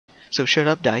So shut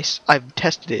up, Dice. I've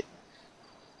tested it.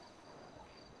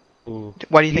 Ooh.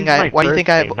 Why do you think I? Why do you think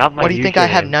I? Why do you think I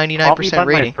have 99%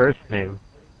 rating? My first name.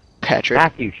 Patrick.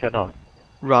 Matthew, shut up.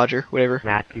 Roger, whatever.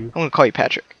 Matthew. I'm gonna call you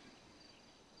Patrick.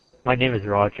 My name is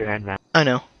Roger and Matt. I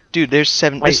know, dude. There's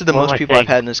 7. Wait, this is the what most am I people I've saying?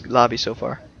 had in this lobby so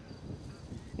far.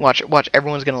 Watch, watch.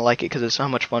 Everyone's gonna like it because it's how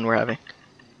much fun we're having.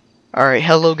 Alright,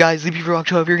 hello guys, Leapy Rock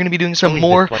 12. You're gonna be doing some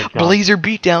more Blazer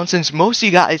Beatdown since most of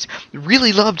you guys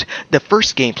really loved the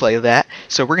first gameplay of that.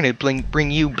 So we're gonna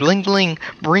bring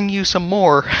you some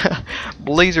more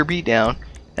Blazer Beatdown.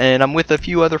 And I'm with a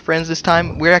few other friends this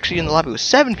time. We're actually in the lobby with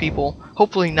 7 people.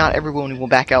 Hopefully not everyone will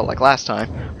back out like last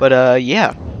time. But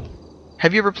yeah.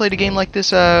 Have you ever played a game like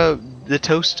this, the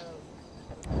Toast?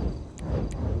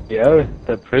 Yeah,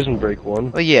 that Prison Break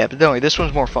one. Well, yeah, but don't worry, this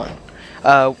one's more fun.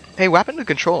 Hey, what happened to the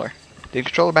controller? Did the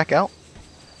controller back out?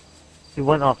 He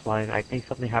went offline. I think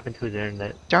something happened to his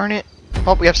internet. Darn it.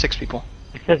 Oh, we have 6 people.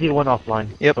 It says he went offline.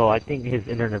 Yep. So I think his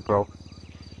internet broke.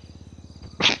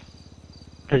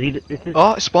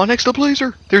 Oh, spawn next to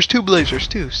Blazer. There's 2 Blazers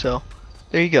too, so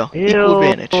there you go. Ew, Equal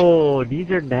advantage. Oh,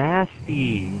 these are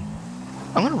nasty.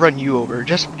 I'm gonna run you over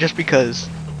just because.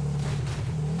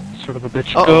 Sort of a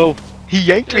bitch. Uh-oh. Go. He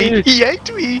yanked me. He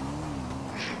yanked me.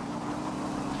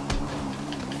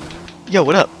 Yo,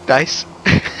 what up, Dice?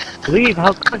 Leave,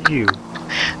 how could you?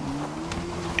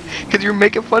 Cause you're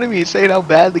making fun of me and saying how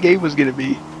bad the game was gonna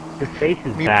be. Your face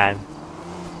is bad.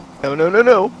 No, no, no,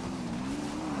 no.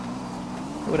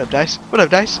 What up, Dice? What up,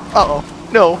 Dice? Uh-oh.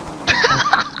 No.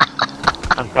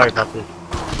 I'm sorry about this.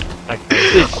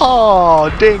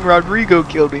 Oh, dang, Rodrigo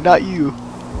killed me, not you.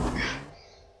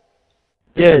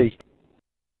 Yay.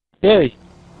 Yay.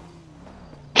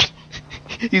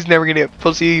 He's never gonna get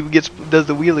pussy. He does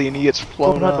the wheelie and he gets What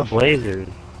flown about off. the Blazers?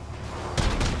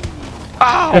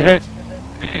 Ow!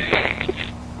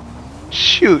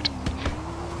 Shoot.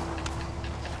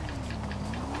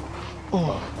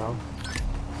 Oh. Well,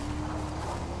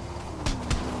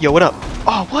 Yo, what up?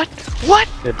 Oh, what? What?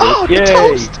 Yeah, Oh, the yay.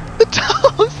 toast! The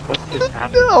toast! What just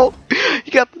happened? No!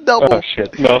 He got the double. Oh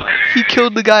shit, no. He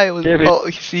killed the guy. It was, Damn it. oh,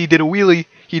 see, he did a wheelie.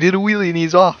 He did a wheelie and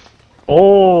he's off.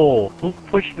 Oh, who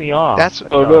pushed me off? That's.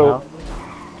 Oh no.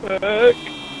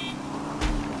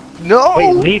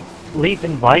 No! Wait, leap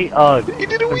invite He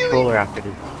did a wheelie. controller after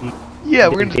this. Yeah,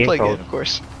 he we're did gonna just play game again, code. of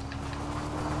course.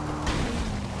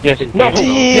 Yes, no.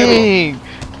 Dang!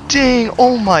 Dang!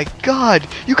 Oh my god!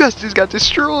 You guys just got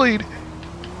destroyed!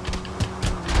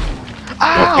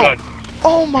 Ow! God.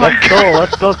 Oh my Let's god! go,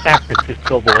 let's go San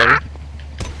Francisco, boy.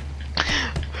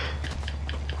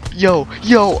 Yo,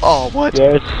 yo! Oh, what?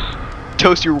 Yes.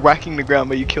 Toast, you were whacking the ground,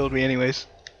 but you killed me anyways.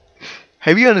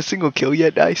 Have you gotten a single kill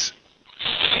yet, Dice?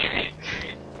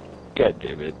 God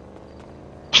damn it.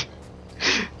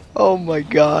 Oh my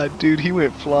god, dude, he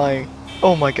went flying.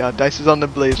 Oh my god, Dice is on the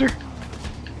Blazer.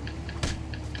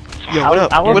 Yo, what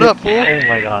up? What up, fool? Oh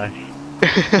my gosh.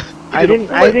 I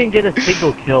didn't get a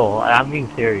single kill. I'm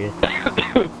being serious.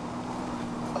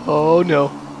 Oh no.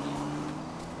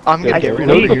 I'm gonna get rid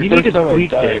no, of You you. need to First time I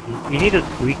tweak died. this. You need to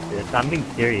tweak this. I'm being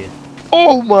serious.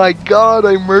 Oh my god,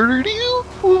 I murdered you!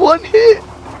 1 hit!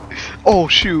 Oh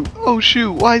shoot, oh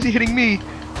shoot, why is he hitting me?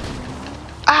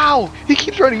 Ow! He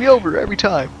keeps running me over every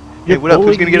time. Hey, what up?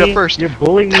 Who's gonna get up first? You're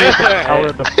bullying me with the power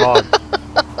of the frog.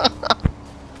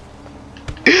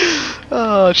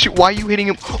 Shoot, why are you hitting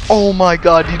him? Oh my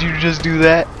god, did you just do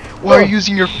that? Why are you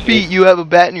using your feet? You have a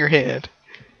bat in your hand.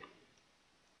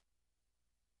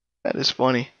 That is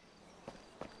funny.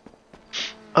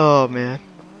 Oh man.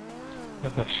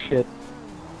 Oh shit.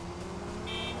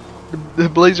 The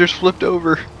Blazers flipped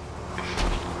over.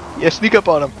 Yeah, sneak up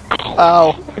on him.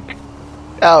 Ow.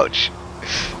 Ouch.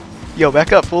 Yo,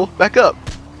 back up, fool. Back up.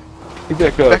 Get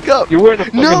back up. Back up. You're wearing a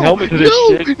fucking helmet to this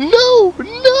shit. No!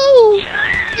 No!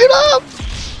 Get up!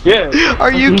 Yeah.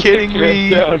 Are you kidding me?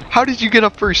 Down. How did you get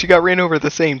up first? You got ran over at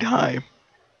the same time.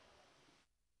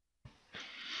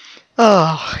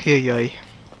 Oh, yay.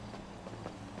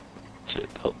 Shit,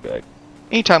 help back.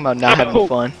 Ain't talking about not having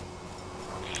fun.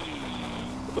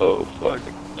 Oh fuck.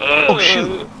 Oh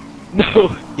shoot.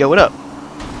 No. Yo, what up?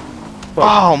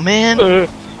 Oh man,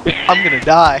 I'm gonna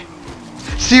die.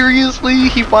 Seriously?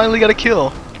 He finally got a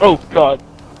kill. Oh god.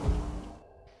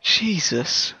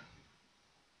 Jesus.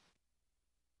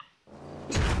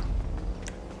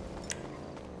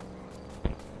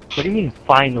 What do you mean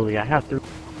finally? I have to.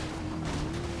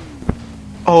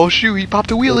 Oh shoot, he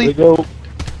popped a There we wheelie. go.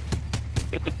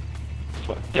 Get the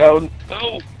fuck down.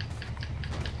 No.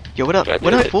 Yo, what up? God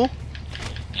What damn up, it. fool?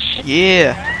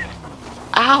 Yeah.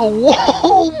 Ow!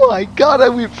 Oh my god, I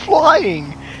went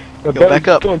flying. Yo, back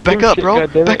up, Going back through up, shit, bro.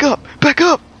 goddammit. Back up, back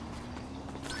up.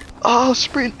 Oh,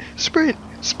 sprint, sprint,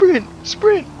 sprint,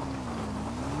 sprint.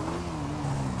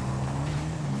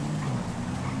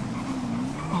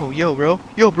 Oh, yo,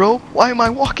 bro, why am I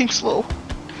walking slow?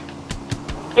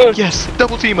 Yes,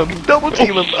 double team him, double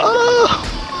team him.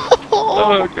 Oh,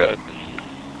 Oh god.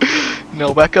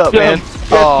 no, back up, man.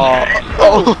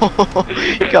 Oh,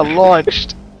 you got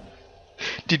launched.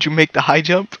 Did you make the high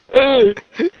jump?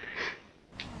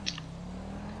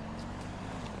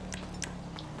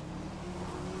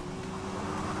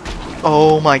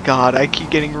 Oh my god, I keep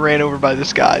getting ran over by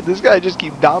this guy. This guy just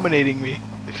keeps dominating me.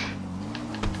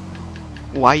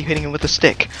 Why are you hitting him with a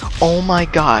stick? Oh my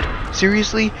god.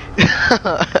 Seriously?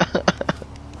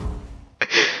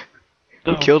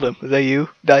 Who killed him? Was that you,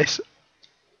 Dice?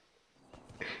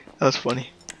 That was funny.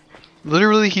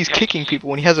 Literally, he's kicking people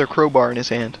when he has a crowbar in his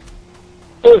hand.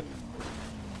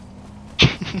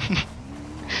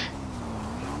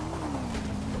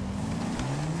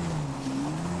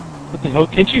 What the hell?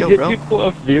 Can't you Yo, hit bro. people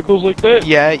off vehicles like that?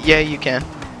 Yeah, you can.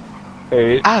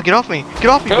 Hey. Ah, get off me! Get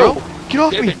off me, No. bro! Get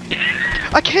off me!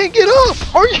 I can't get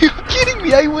up! Are you kidding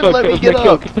me? I wouldn't let me get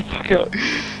up! Get the fuck out.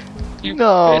 You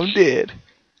No, I'm bitch. dead.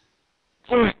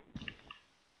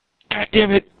 God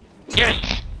damn it.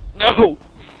 Yes! No!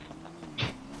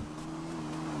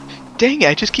 Dang it,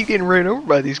 I just keep getting ran over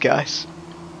by these guys.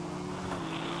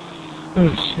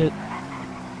 Oh shit.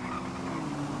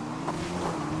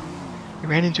 We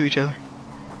ran into each other.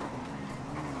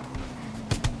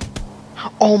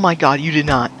 Oh my god, you did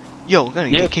not. Yo, we're gonna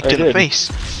Yes, get kicked I in the did.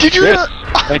 face. Did you Yes.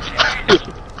 not?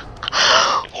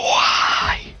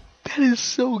 Why? That is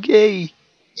so gay.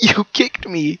 You kicked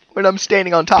me when I'm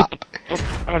standing on top.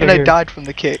 Out And I died from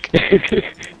the kick.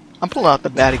 I'm pulling out the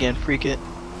bat again, freak it.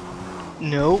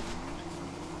 Nope.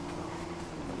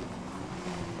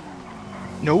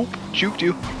 Nope. Juked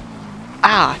you.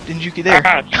 Ah, didn't juke you there.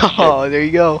 Ah, shit. Oh, there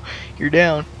you go. You're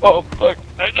down. Oh fuck,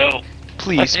 I know!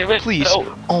 Please, damn it, please.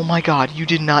 no. Oh my god, you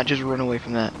did not just run away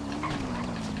from that.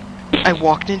 I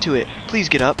walked into it. Please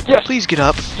get up. Yes. Please get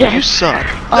up. Yes. You suck.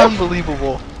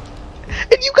 Unbelievable.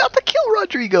 And you got the kill,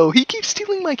 Rodrigo. He keeps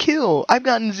stealing my kill. I've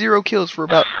gotten 0 kills for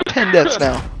about 10 deaths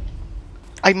now.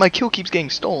 My kill keeps getting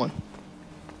stolen.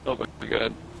 Oh my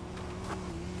god.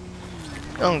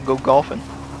 I'm gonna go golfing.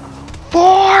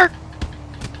 4!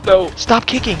 No! Stop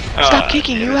kicking. Stop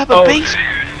kicking. You have a Oh. base.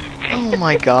 Oh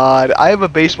my god. I have a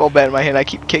baseball bat in my hand. I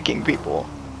keep kicking people.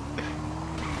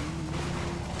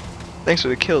 Thanks for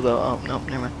the kill, though. Oh, no,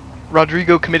 never mind.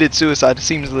 Rodrigo committed suicide. It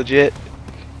seems legit.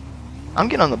 I'm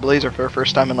getting on the Blazer for the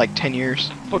first time in like 10 years.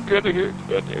 Fuck out of here.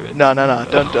 God damn it. No.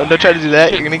 Don't try to do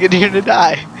that. You're gonna get here to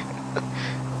die.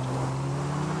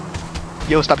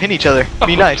 Yo, stop hitting each other.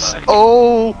 Be nice.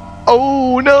 Oh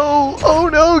no. Oh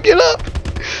no. Get up.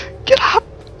 Get up.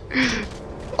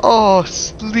 Oh,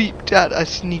 sleeped out. I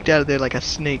sneaked out of there like a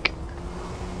snake.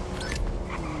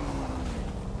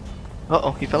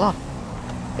 Uh-oh, he fell off.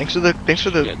 Thanks for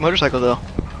the motorcycle though.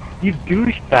 You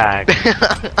douchebag.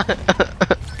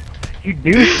 You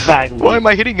douchebag. Why am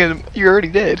I hitting him? You're already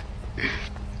dead.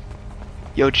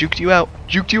 Yo, juked you out.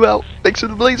 Juked you out. Thanks for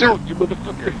the Blazer. No, you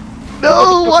motherfucker.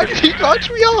 No, why did he launch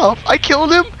me off? I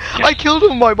killed him. I killed him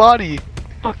with my body.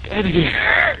 Fuck out of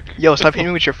here. Yo, stop hitting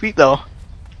me with your feet though.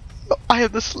 I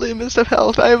have the slimmest of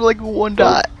health. I have like 1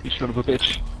 dot. You son of a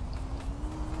bitch.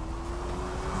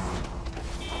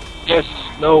 Yes,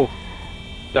 no.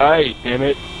 Die, damn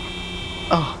it.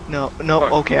 Oh, no.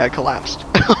 Okay, I collapsed.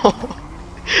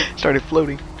 Started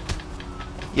floating.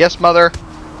 Yes, mother.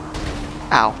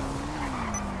 Ow.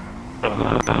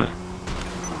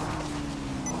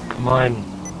 Come on.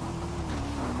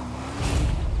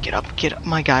 Get up, get up.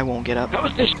 My guy won't get up. How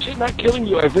is this shit not killing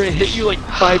you? I've already hit you like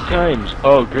 5 times.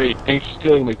 Oh, great. Thanks for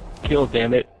stealing my kill,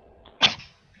 damn it.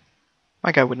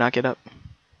 My guy would not get up.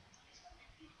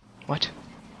 What?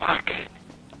 Fuck.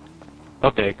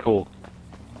 Okay, cool.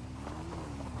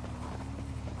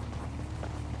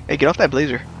 Hey, get off that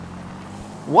Blazer.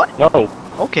 What? No.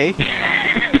 Okay.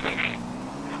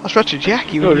 I was about to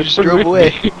jack you No, and you just just put it drove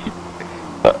with away. me.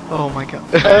 Oh my god.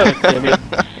 Damn it.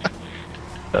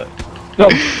 No.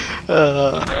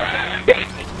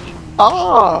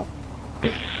 Ah!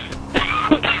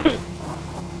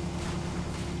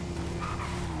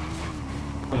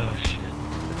 Oh, shit.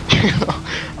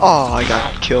 Oh, I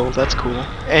got killed. That's cool.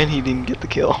 And he didn't get the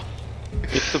kill.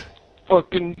 Get the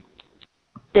fucking...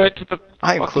 Back to the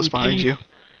I am close fucking behind key. you.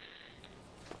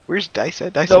 Where's Dice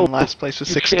at? Dice No. in last place with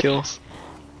You 6 shit. kills.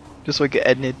 Just so I get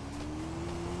Ednid.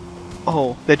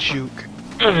 Oh, that juke.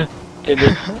 Damn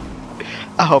it.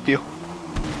 I'll help you.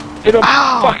 Hit him.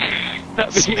 Ow! Fuck.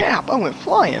 Not me. Snap! I went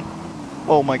flying.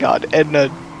 Oh my god, Edna,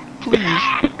 please.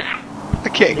 I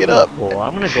can't get up. Well,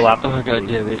 I'm gonna go after Oh, god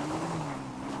damn it.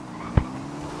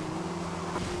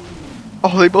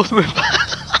 Oh, they both went.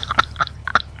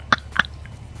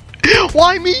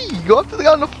 Why me? Go up to the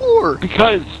guy on the floor.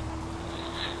 Because.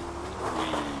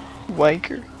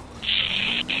 Wanker.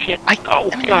 Shit. Oh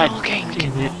God. Okay.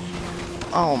 Damn it.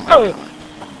 Oh my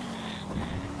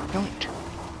god.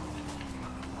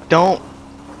 Don't.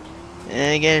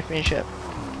 I gotta finish up.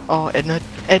 Oh, Edna.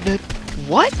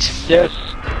 What? Yes.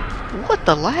 What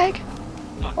the lag?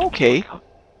 Okay.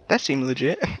 That seemed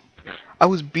legit. I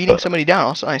was beating somebody down.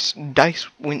 Also, dice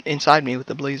went inside me with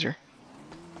the blazer.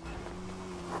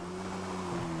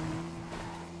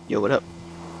 Yo, what up?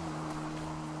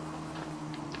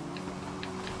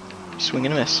 Swing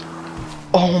and a miss.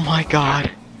 Oh my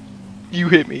god. You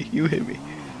hit me. You hit me.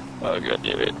 Oh god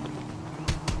damn it.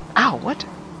 Ow, what?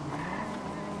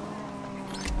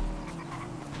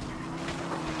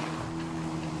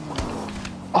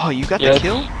 Oh, you got the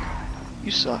kill?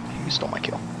 You suck. You stole my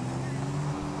kill.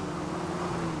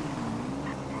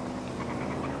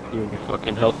 You and your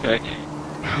fucking health pack.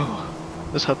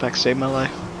 This health pack saved my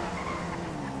life.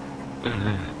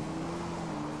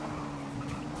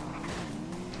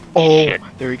 Oh, Shit.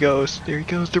 there he goes. There he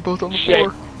goes. They're both on the Shit.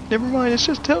 floor. Never mind, it's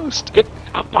just toast. Get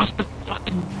up off the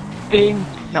fucking thing.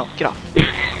 No, get off.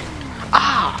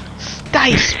 Ah!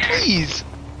 Dice, please!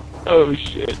 Oh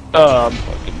shit. Oh, I'm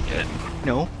fucking dead.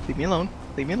 No, leave me alone.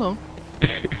 Leave me alone.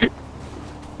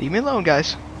 Leave me alone,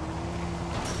 guys.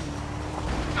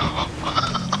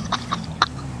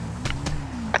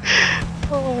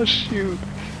 Oh, shoot.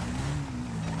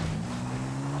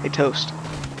 Hey, Toast.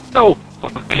 No.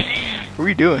 Fuck. What are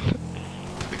you doing?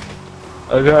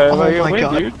 Okay, Oh my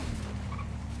god. dude.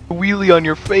 Wheelie on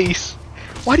your face.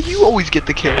 Why do you always get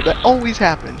the kill? That always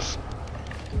happens.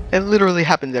 It literally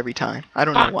happens every time. I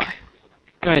don't know Fuck. why.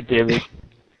 God damn it.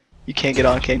 You can't get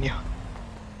on, can you?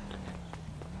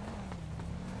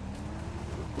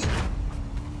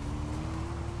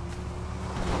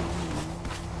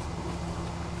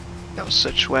 That was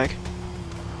such swag.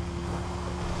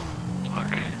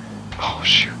 Fuck. Oh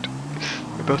shoot.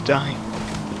 We're both dying.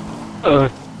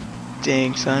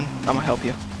 Dang, son. I'm gonna help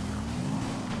you.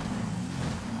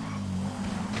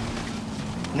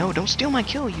 No, don't steal my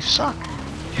kill, you suck.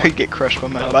 You get crushed by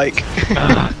my bike.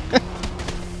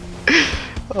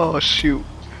 Oh shoot.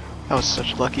 That was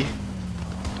such lucky.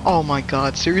 Oh my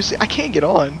god, seriously? I can't get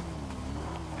on.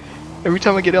 Every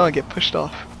time I get on, I get pushed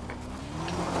off.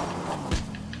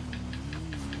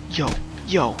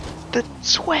 Yo, the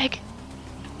swag!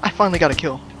 I finally got a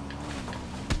kill.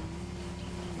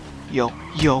 Yo.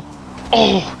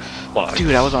 Oh! Fuck.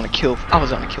 Dude, I was on a kill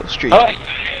streak.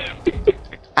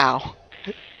 Ow.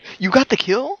 You got the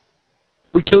kill?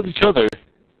 We killed each other.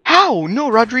 How? No,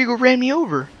 Rodrigo ran me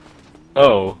over.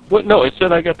 Oh. What? No, it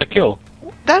said I got the kill.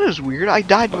 That is weird. I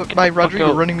died by Rodrigo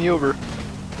out. running me over.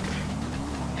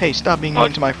 Hey, stop being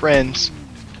mean to my friends.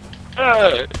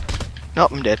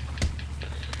 Nope, I'm dead.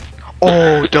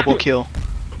 Oh, double kill.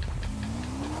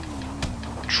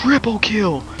 Triple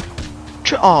kill.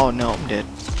 Oh no, I'm dead.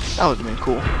 That would have been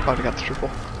cool if I'd have got the triple.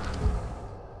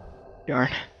 Darn.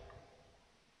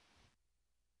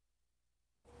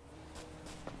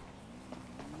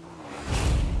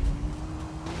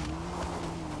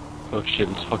 Oh shit,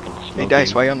 it's fucking smoking. Hey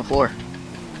Dice, why are you on the floor?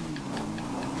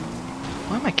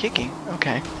 Why am I kicking?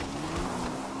 Okay.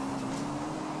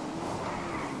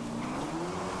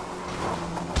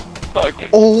 Fuck.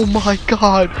 Oh my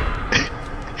god!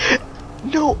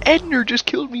 No, Edner just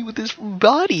killed me with his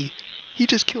body! He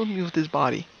just killed me with his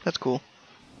body. That's cool.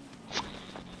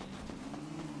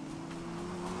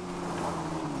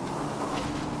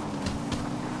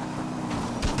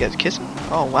 You guys kissing?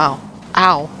 Oh wow.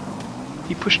 Ow!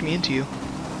 He pushed me into you.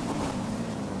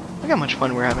 Look how much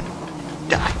fun we're having.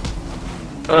 Die.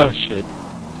 Oh shit.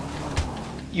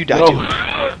 You die too.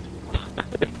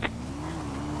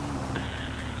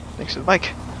 Thanks to the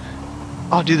bike.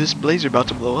 Oh dude, this blazer about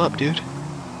to blow up, dude.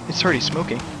 It's already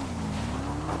smoking.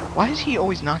 Why is he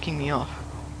always knocking me off?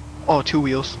 Oh, 2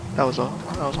 wheels. That was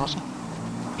awesome.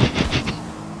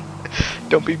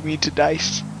 Don't be mean to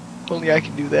Dice. Only I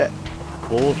can do that.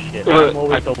 Bullshit. I'm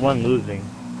always the one losing.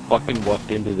 Fucking walked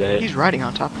into that. He's riding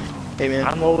on top of me. Hey man.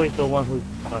 I'm always the one who's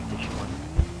fucking one.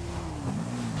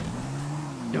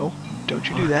 No, don't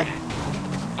you do that.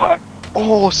 Fuck.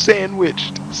 Oh,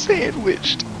 sandwiched.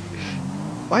 Sandwiched.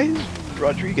 Why is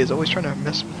Rodriguez always trying to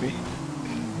mess with me?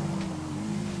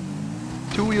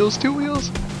 2 wheels, 2 wheels.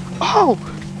 Oh!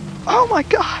 Oh my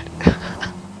god!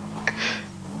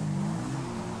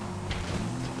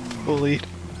 Bullied.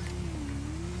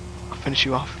 I'll finish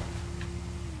you off.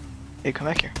 Hey, come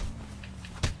back here.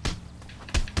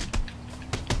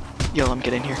 Yo, let me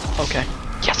get in here. Okay.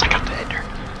 Yes, I got the ender.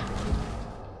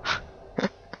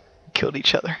 killed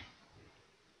each other.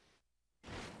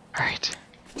 Alright.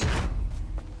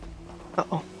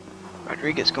 Uh-oh.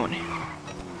 Rodriguez going in.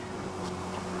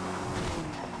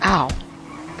 Ow.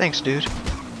 Thanks, dude.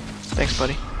 Thanks,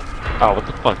 buddy. Oh, what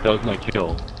the fuck? That was my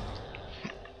kill.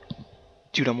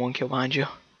 Dude, I'm 1 kill behind you.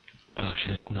 Oh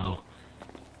shit, no.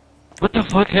 What the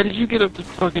fuck? How did you get up to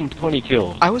fucking 20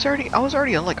 kills? I was already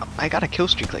on, like, I got a kill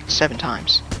streak like 7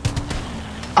 times.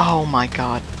 Oh my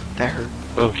god. That hurt.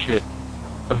 Oh shit.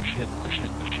 Oh shit. Oh shit.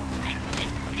 Oh shit. Oh shit.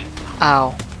 Oh shit. Oh shit.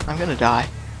 Ow. I'm gonna die.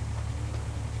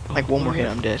 Like, Oh, one more hit,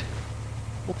 yeah. I'm dead.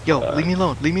 Yo, leave me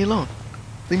alone. Leave me alone.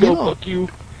 Leave me Yo, alone. fuck you.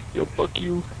 Yo, fuck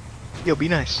you. Yo, be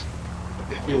nice.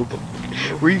 Yo, fuck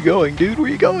you. Where you going, dude? Where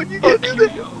you going? You can't do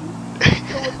that. Yo,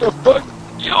 what the fuck?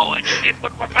 Yo, I just need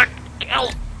one more fucking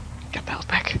kill. Got the health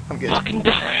back. I'm good. Fucking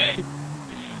die.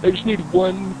 I just need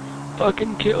 1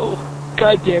 fucking kill.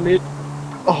 God damn it.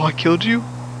 Oh, I killed you?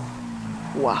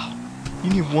 Wow. You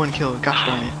need 1 kill. Gosh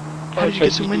darn it. How did you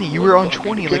get so many? You were on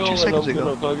 20 like 2 seconds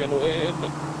ago. Well,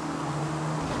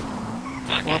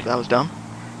 that was dumb.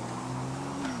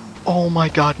 Oh my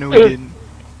god, no, he didn't.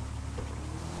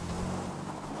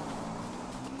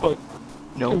 Fuck.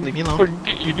 No, leave me alone.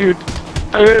 Forget you, dude.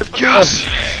 Yes!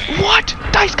 What?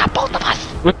 Dice got both of us!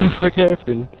 What the fuck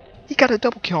happened? He got a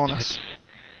double kill on us.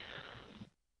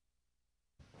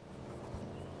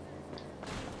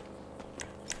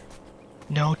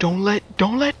 No, don't let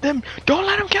them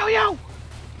kill you!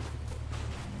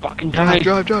 Fucking die.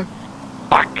 Drive.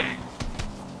 Fuck.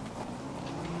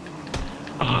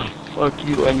 Oh, fuck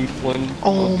you. I need 1.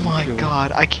 Oh fucking my kill.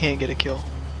 god, I can't get a kill.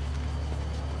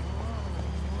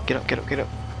 Get up.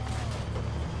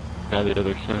 Now the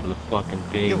other side of the fucking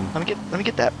thing. Yo, let me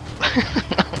get that.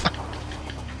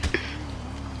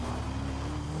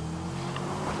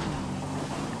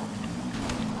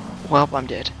 Well, I'm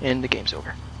dead, and the game's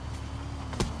over.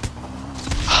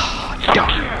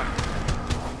 Darn.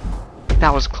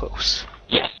 That was close.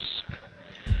 Yes.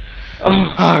 Oh.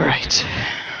 Alright.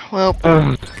 Well,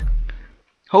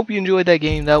 hope you enjoyed that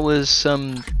game. That was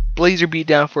some Blazer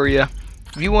Beatdown for you.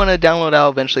 If you want to download it, I'll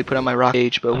eventually put on my rock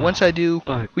page, but once I do,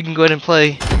 we can go ahead and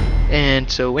play. And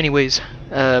so anyways,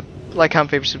 like,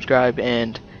 comment, favorite, subscribe,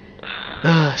 and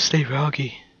stay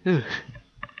rocky. Ugh.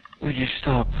 Would you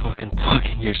stop fucking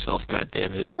fucking yourself,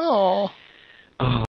 goddammit? Aww. Oh.